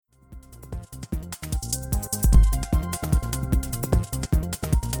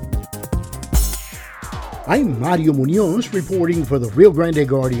I'm Mario Munoz reporting for the Rio Grande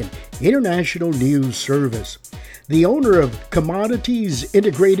Guardian International News Service. The owner of Commodities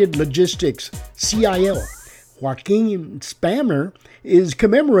Integrated Logistics, CIL, Joaquin Spammer, is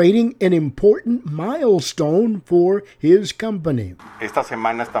commemorating an important milestone for his company. Esta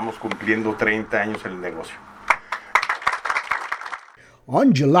semana estamos cumpliendo 30 años en el negocio.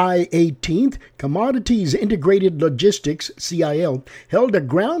 On July 18th, Commodities Integrated Logistics, CIL, held a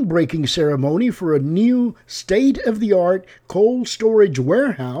groundbreaking ceremony for a new state-of-the-art cold storage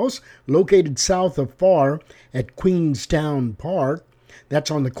warehouse located south of FAR at Queenstown Park.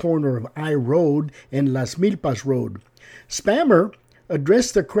 That's on the corner of I Road and Las Milpas Road. Spammer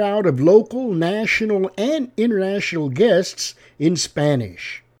addressed the crowd of local, national, and international guests in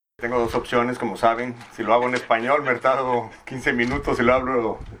Spanish. Tengo dos opciones, como saben. Si lo hago en español me tardo 15 minutos, si lo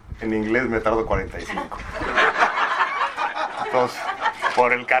hablo en inglés me tardo 45. Entonces,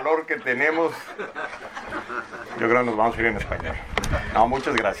 por el calor que tenemos, yo creo que nos vamos a ir en español. No,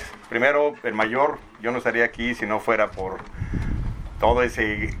 muchas gracias. Primero, el mayor, yo no estaría aquí si no fuera por todo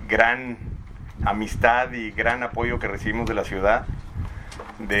ese gran amistad y gran apoyo que recibimos de la ciudad,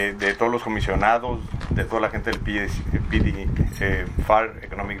 de todos los comisionados, de toda la gente del FAR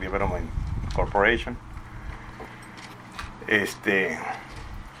Economic Development Corporation.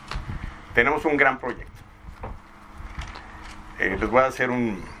 Tenemos un gran proyecto. Les voy a hacer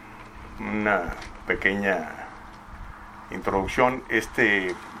una pequeña introducción.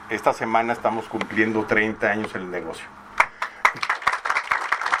 Esta semana estamos cumpliendo 30 años en el negocio.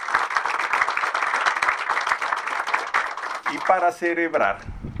 Y para celebrar,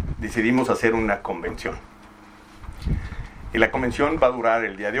 decidimos hacer una convención. Y la convención va a durar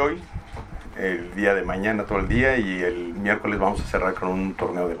el día de hoy, el día de mañana todo el día, y el miércoles vamos a cerrar con un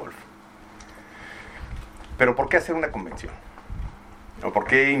torneo de golf. Pero ¿por qué hacer una convención? ¿O por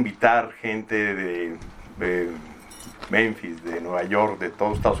qué invitar gente de Memphis, de Nueva York, de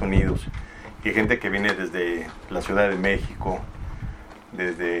todos Estados Unidos, y gente que viene desde la Ciudad de México,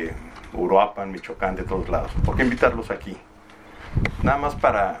 desde Uruapan, Michoacán, de todos lados? ¿Por qué invitarlos aquí? Nada más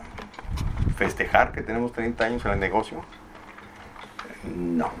para festejar que tenemos 30 años en el negocio.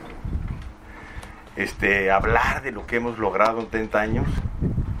 No. Hablar de lo que hemos logrado en 30 años.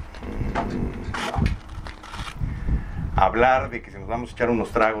 No. Hablar de que si nos vamos a echar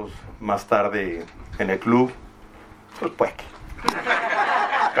unos tragos más tarde en el club, pues puede que.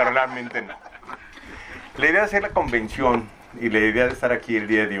 Pero realmente no. La idea de hacer la convención y la idea de estar aquí el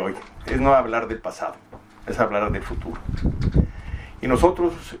día de hoy es no hablar del pasado, es hablar del futuro. Y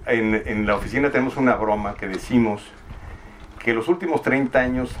nosotros en la oficina tenemos una broma que decimos que los últimos 30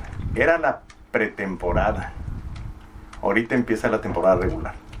 años era la pretemporada. Ahorita empieza la temporada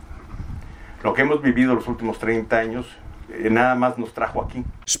regular. Lo que hemos vivido los últimos 30 años nada más nos trajo aquí.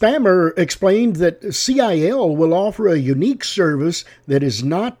 Spammer explained that CIL will offer a unique service that is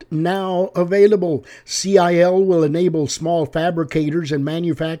not now available. CIL will enable small fabricators and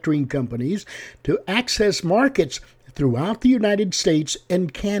manufacturing companies to access markets throughout the United States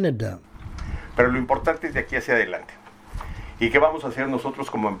and Canada. Pero lo importante es de aquí hacia adelante. ¿Y qué vamos a hacer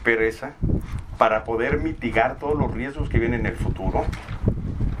nosotros como empresa para poder mitigar todos los riesgos que vienen en el futuro?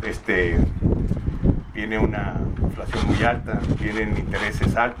 Viene una inflación muy alta, vienen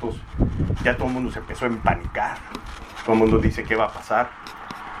intereses altos, ya todo el mundo se empezó a empanicar, todo el mundo dice qué va a pasar.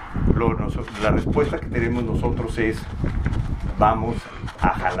 La respuesta que tenemos nosotros es: vamos a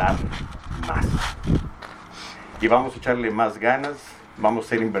jalar más. Y vamos a echarle más ganas, vamos a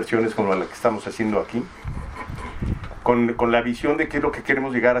hacer inversiones como la que estamos haciendo aquí, con la visión de qué es lo que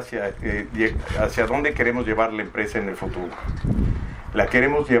queremos llegar hacia dónde queremos llevar la empresa en el futuro. La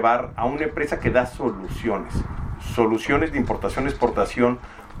queremos llevar a una empresa que da soluciones de importación, exportación,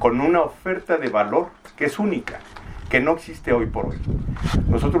 con una oferta de valor que es única, que no existe hoy por hoy.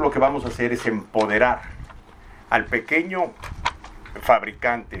 Nosotros lo que vamos a hacer es empoderar al pequeño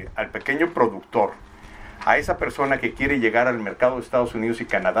fabricante, al pequeño productor, a esa persona que quiere llegar al mercado de Estados Unidos y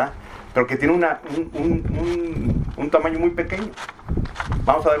Canadá, pero que tiene un tamaño muy pequeño.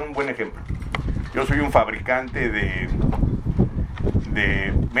 Vamos a dar un buen ejemplo. Yo soy un fabricante de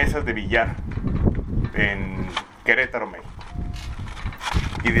mesas de billar en Querétaro, México,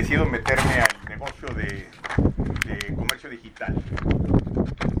 y decido meterme al negocio de comercio digital.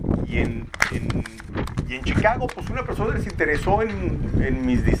 Y en Chicago, pues una persona les interesó en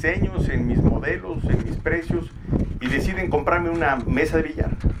mis diseños, en mis modelos, en mis precios, y deciden comprarme una mesa de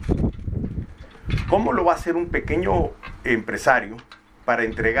billar. ¿Cómo lo va a hacer un pequeño empresario para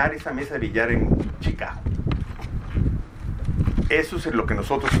entregar esa mesa de billar en Chicago? Eso es lo que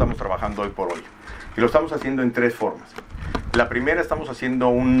nosotros estamos trabajando hoy por hoy. Y lo estamos haciendo en tres formas. La primera, estamos haciendo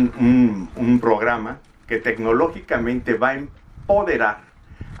un programa que tecnológicamente va a empoderar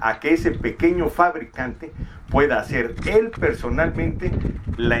a que ese pequeño fabricante pueda hacer él personalmente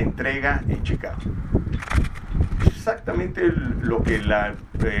la entrega en Chicago. Exactamente lo que la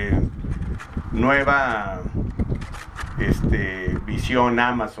nueva visión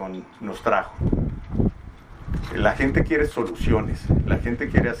Amazon nos trajo. La gente quiere soluciones, la gente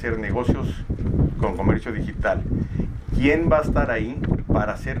quiere hacer negocios con comercio digital. ¿Quién va a estar ahí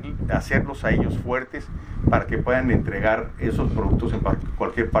para hacerlos a ellos fuertes para que puedan entregar esos productos en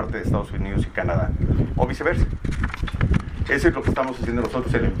cualquier parte de Estados Unidos y Canadá? O viceversa. Eso es lo que estamos haciendo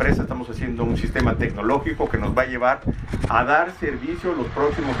nosotros en la empresa. Estamos haciendo un sistema tecnológico que nos va a llevar a dar servicio los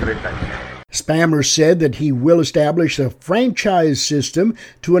próximos 30 años. Spamer said that he will establish a franchise system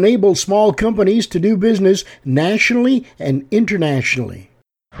to enable small companies to do business nationally and internationally.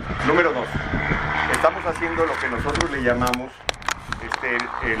 Número 2. Estamos haciendo lo que nosotros le llamamos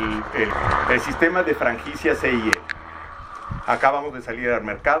el sistema de franquicias CIE. Acabamos de salir al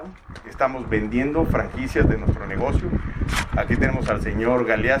mercado, estamos vendiendo franquicias de nuestro negocio. Aquí tenemos al señor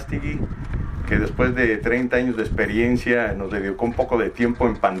Galeastegui, que después de 30 años de experiencia nos dedicó un poco de tiempo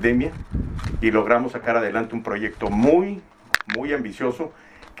en pandemia y logramos sacar adelante un proyecto muy, muy ambicioso,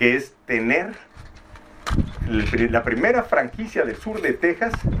 que es tener la primera franquicia del sur de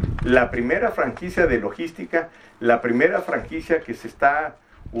Texas, la primera franquicia de logística, la primera franquicia que se está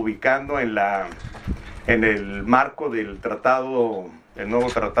ubicando en el marco del tratado, el nuevo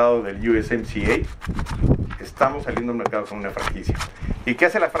tratado del USMCA. Estamos saliendo al mercado con una franquicia. ¿Y qué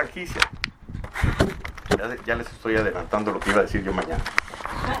hace la franquicia? Ya les estoy adelantando lo que iba a decir yo mañana.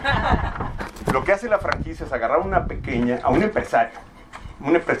 Lo que hace la franquicia es agarrar a un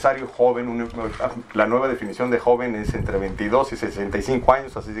empresario joven, la nueva definición de joven es entre 22 y 65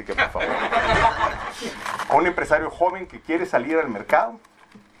 años, así que por favor. A un empresario joven que quiere salir al mercado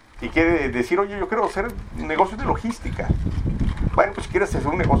y quiere decir, oye, yo quiero hacer negocios de logística. Bueno, pues si quieres hacer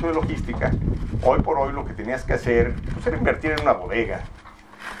un negocio de logística, hoy por hoy lo que tenías que hacer pues, era invertir en una bodega,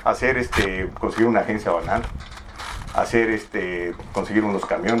 conseguir una agencia banal, conseguir unos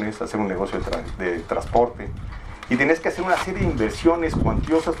camiones, hacer un negocio de transporte. Y tienes que hacer una serie de inversiones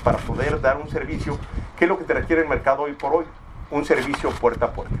cuantiosas para poder dar un servicio, que es lo que te requiere el mercado hoy por hoy, un servicio puerta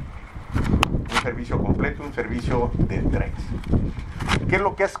a puerta, un servicio completo, un servicio de entregas. ¿Qué es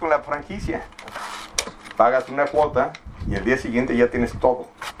lo que haces con la franquicia? Pagas una cuota y el día siguiente ya tienes todo.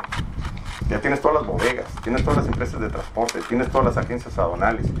 Ya tienes todas las bodegas, tienes todas las empresas de transporte, tienes todas las agencias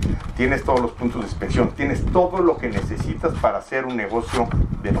aduanales, tienes todos los puntos de inspección, tienes todo lo que necesitas para hacer un negocio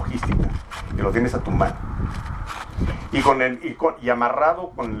de logística, y lo tienes a tu mano. Y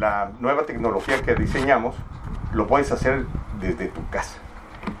amarrado con la nueva tecnología que diseñamos, lo puedes hacer desde tu casa.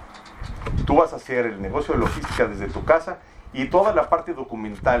 Tú vas a hacer el negocio de logística desde tu casa y toda la parte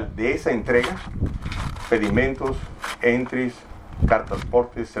documental de esa entrega, pedimentos, entries, cartas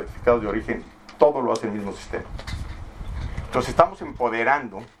portes, certificados de origen, todo lo hace el mismo sistema. Entonces estamos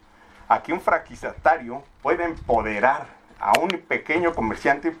empoderando a que un franquiciatario pueda empoderar a un pequeño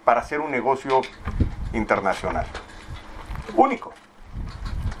comerciante para hacer un negocio internacional. Único.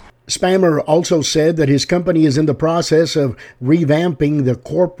 Spamer also said that his company is in the process of revamping the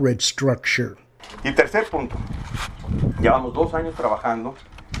corporate structure. Y tercer punto, llevamos 2 años trabajando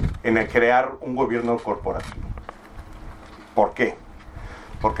en el crear un gobierno corporativo. ¿Por qué?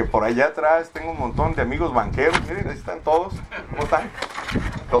 Porque por allá atrás tengo un montón de amigos banqueros, miren, ahí están todos, ¿cómo están?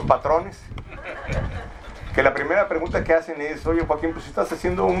 Los patrones. Que la primera pregunta que hacen es, oye Joaquín, pues si estás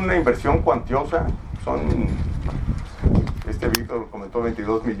haciendo una inversión cuantiosa, Víctor comentó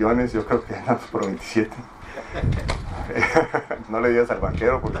 22 millones, yo creo que andamos por 27. No le digas al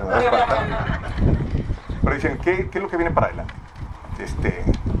banquero porque me va a espantar. Pero dicen, ¿qué es lo que viene para adelante?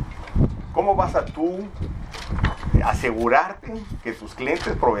 ¿Cómo vas a tú asegurarte que tus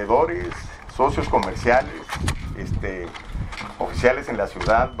clientes, proveedores, socios comerciales, oficiales en la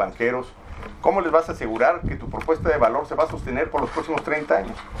ciudad, banqueros, cómo les vas a asegurar que tu propuesta de valor se va a sostener por los próximos 30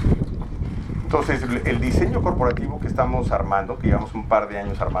 años? Entonces, el diseño corporativo que estamos armando, que llevamos un par de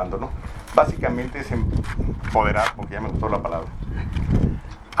años armándolo, básicamente es empoderar, porque ya me gustó la palabra,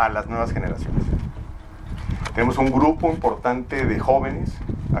 a las nuevas generaciones. Tenemos un grupo importante de jóvenes.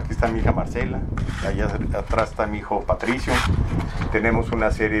 Aquí está mi hija Marcela, allá atrás está mi hijo Patricio. Tenemos una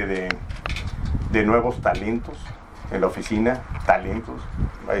serie de nuevos talentos en la oficina, talentos.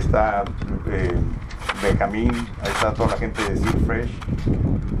 Ahí está Benjamín, ahí está toda la gente de Seed Fresh,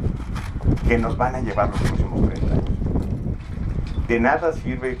 que nos van a llevar los próximos 30 años. De nada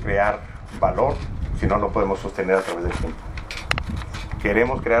sirve crear valor si no lo podemos sostener a través del tiempo.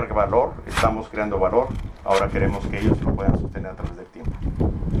 Queremos crear valor, estamos creando valor, ahora queremos que ellos lo puedan sostener a través del tiempo.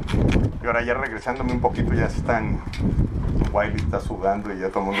 Y ahora ya regresándome un poquito, ya están, Wiley está sudando y ya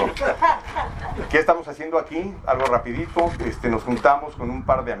todo el mundo... ¿Qué estamos haciendo aquí? Algo rapidito, nos juntamos con un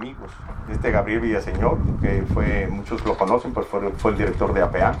par de amigos, Gabriel Villaseñor, que muchos lo conocen, pues fue el director de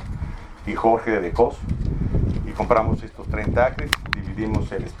APA, y Jorge de Decos, y compramos estos 30 acres,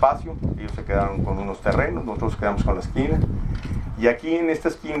 dividimos el espacio, ellos se quedaron con unos terrenos, nosotros quedamos con la esquina, y aquí en esta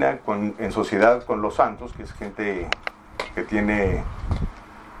esquina, en sociedad con Los Santos, que es gente que tiene,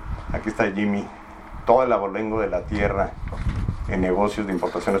 aquí está Jimmy, todo el abolengo de la tierra en negocios de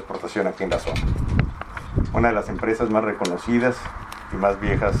importación y exportación aquí en la zona. Una de las empresas más reconocidas y más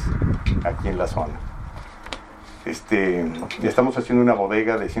viejas aquí en la zona. Estamos haciendo una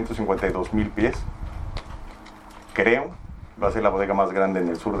bodega de 152,000 pies. Creo, va a ser la bodega más grande en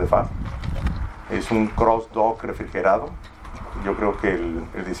el sur de FAR. Es un cross-dock refrigerado. Yo creo que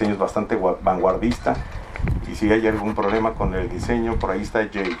el diseño es bastante vanguardista. Y si hay algún problema con el diseño, por ahí está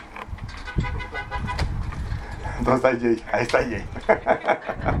Jay. ¿Dónde está Jay? Ahí está Jay.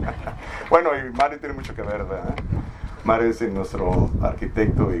 Bueno, y Mario tiene mucho que ver, ¿verdad? Mario es nuestro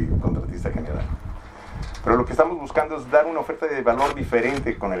arquitecto y contratista general. Pero lo que estamos buscando es dar una oferta de valor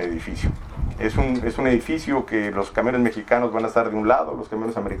diferente con el edificio. Es un edificio que los camiones mexicanos van a estar de un lado, los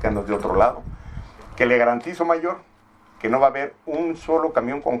camiones americanos de otro lado. Que le garantizo, mayor, que no va a haber un solo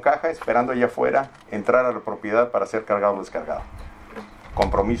camión con caja esperando allá afuera entrar a la propiedad para ser cargado o descargado.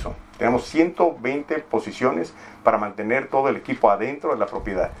 Compromiso. Tenemos 120 posiciones para mantener todo el equipo adentro de la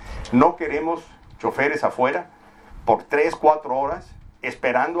propiedad. No queremos choferes afuera por 3-4 horas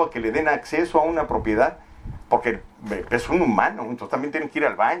esperando a que le den acceso a una propiedad, porque es un humano, entonces también tienen que ir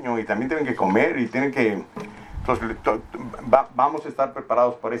al baño y también tienen que comer y tienen que... Entonces vamos a estar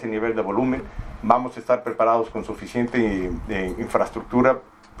preparados para ese nivel de volumen, vamos a estar preparados con suficiente infraestructura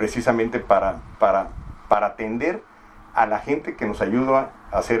precisamente para atender a la gente que nos ayuda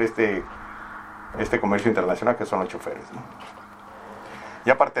a hacer este comercio internacional, que son los choferes, ¿no?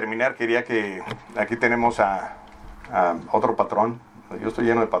 Ya para terminar, quería que aquí tenemos a otro patrón. Yo estoy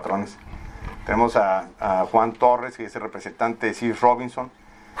lleno de patrones. Tenemos a Juan Torres, que es el representante de Sears Robinson.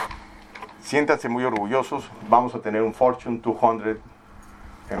 Siéntanse muy orgullosos, vamos a tener un Fortune 200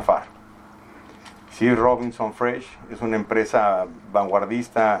 en FAR. Sears Robinson Fresh es una empresa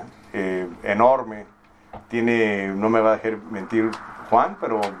vanguardista enorme. No me va a dejar mentir Juan,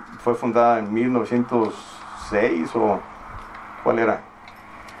 pero fue fundada en 1906 o ¿cuál era?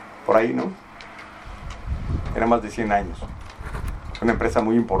 Por ahí, ¿no? Era más de 100 años. Una empresa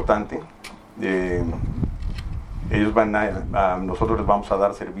muy importante. Ellos nosotros les vamos a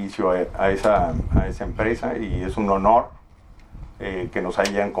dar servicio a esa empresa y es un honor que nos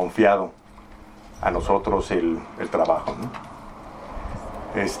hayan confiado a nosotros el trabajo, ¿no?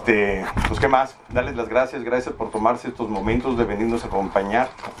 Pues qué más, darles las gracias por tomarse estos momentos de venirnos a acompañar.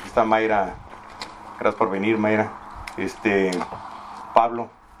 Aquí está Mayra, gracias por venir, Mayra. Pablo,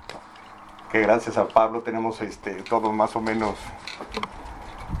 que gracias a Pablo tenemos todo más o menos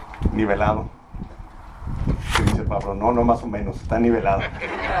nivelado. ¿Qué dice Pablo? No más o menos, está nivelado.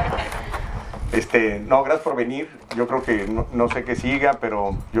 No, gracias por venir. Yo creo que no sé qué siga,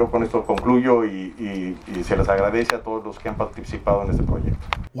 pero yo con esto concluyo y se les agradece a todos los que han participado en este proyecto.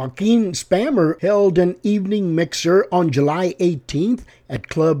 Joaquin Spammer held an evening mixer on July 18th at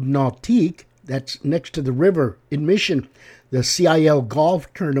Club Nautique, that's next to the river in Mission. The CIL golf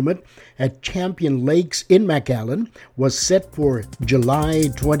tournament at Champion Lakes in McAllen was set for July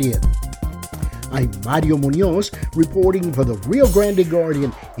 20th. I'm Mario Munoz reporting for the Rio Grande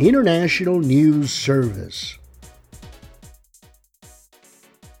Guardian International News Service.